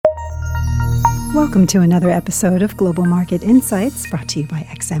Welcome to another episode of Global Market Insights, brought to you by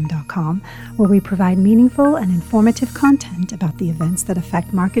XM.com, where we provide meaningful and informative content about the events that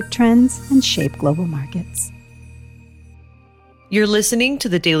affect market trends and shape global markets. You're listening to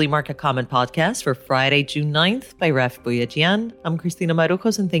the Daily Market Comment Podcast for Friday, June 9th by Raf Boyajian. I'm Christina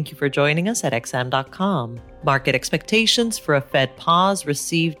Marujos, and thank you for joining us at XM.com. Market expectations for a Fed pause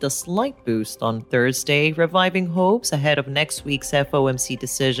received a slight boost on Thursday, reviving hopes ahead of next week's FOMC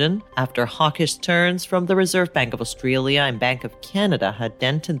decision after hawkish turns from the Reserve Bank of Australia and Bank of Canada had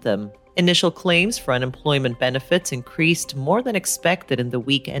dented them. Initial claims for unemployment benefits increased more than expected in the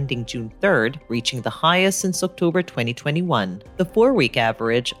week ending June 3rd, reaching the highest since October 2021. The 4-week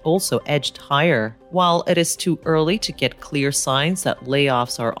average also edged higher. While it is too early to get clear signs that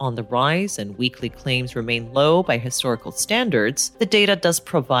layoffs are on the rise and weekly claims remain low by historical standards, the data does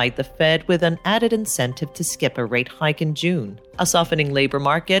provide the Fed with an added incentive to skip a rate hike in June. A softening labor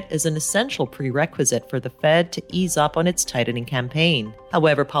market is an essential prerequisite for the Fed to ease up on its tightening campaign.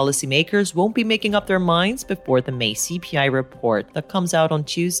 However, policymakers won't be making up their minds before the May CPI report that comes out on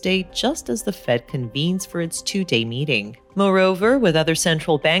Tuesday, just as the Fed convenes for its 2-day meeting. Moreover, with other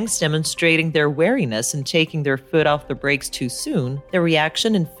central banks demonstrating their wariness and taking their foot off the brakes too soon, the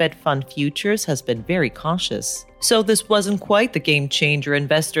reaction in Fed fund futures has been very cautious. So this wasn't quite the game changer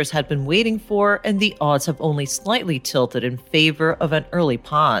investors had been waiting for, and the odds have only slightly tilted in favor of an early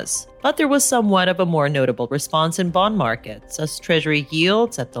pause. But there was somewhat of a more notable response in bond markets, as Treasury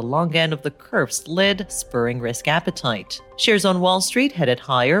yields at the long end of the curve slid, spurring risk appetite. Shares on Wall Street headed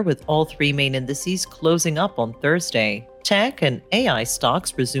higher, with all three main indices closing up on Thursday. Tech and AI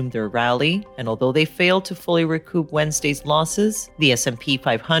stocks resumed their rally, and although they failed to fully recoup Wednesday's losses, the S&P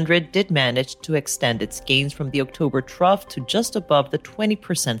 500 did manage to extend its gains from the October trough to just above the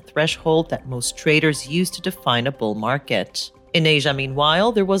 20% threshold that most traders use to define a bull market. In Asia,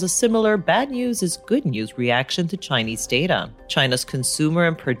 meanwhile, there was a similar bad news is good news reaction to Chinese data. China's consumer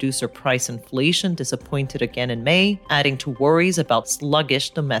and producer price inflation disappointed again in May, adding to worries about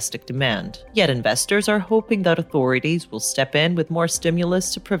sluggish domestic demand. Yet investors are hoping that authorities will step in with more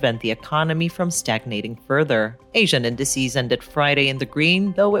stimulus to prevent the economy from stagnating further. Asian indices ended Friday in the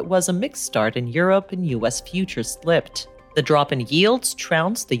green, though it was a mixed start in Europe and U.S. futures slipped. The drop in yields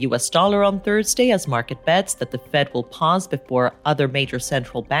trounced the US dollar on Thursday as market bets that the Fed will pause before other major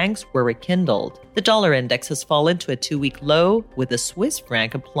central banks were rekindled. The dollar index has fallen to a 2-week low, with the Swiss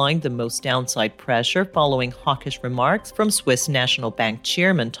franc applying the most downside pressure following hawkish remarks from Swiss National Bank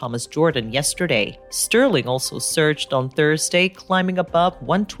Chairman Thomas Jordan yesterday. Sterling also surged on Thursday, climbing above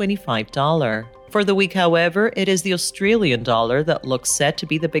 $1.25. For the week, however, it is the Australian dollar that looks set to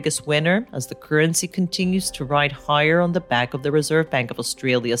be the biggest winner as the currency continues to ride higher on the back of the Reserve Bank of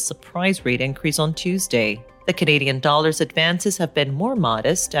Australia's surprise rate increase on Tuesday. The Canadian dollar's advances have been more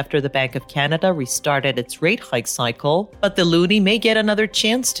modest after the Bank of Canada restarted its rate hike cycle, but the loonie may get another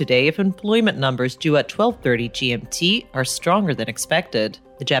chance today if employment numbers due at 12:30 GMT are stronger than expected.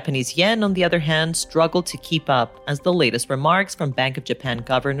 The Japanese yen, on the other hand, struggled to keep up, as the latest remarks from Bank of Japan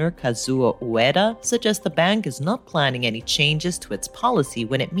Governor Kazuo Ueda suggest the bank is not planning any changes to its policy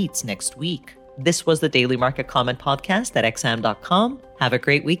when it meets next week. This was the Daily Market Comment Podcast at XM.com. Have a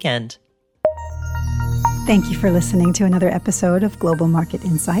great weekend. Thank you for listening to another episode of Global Market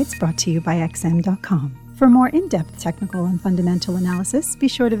Insights, brought to you by XM.com. For more in-depth technical and fundamental analysis, be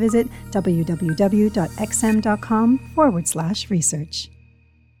sure to visit www.xm.com/research.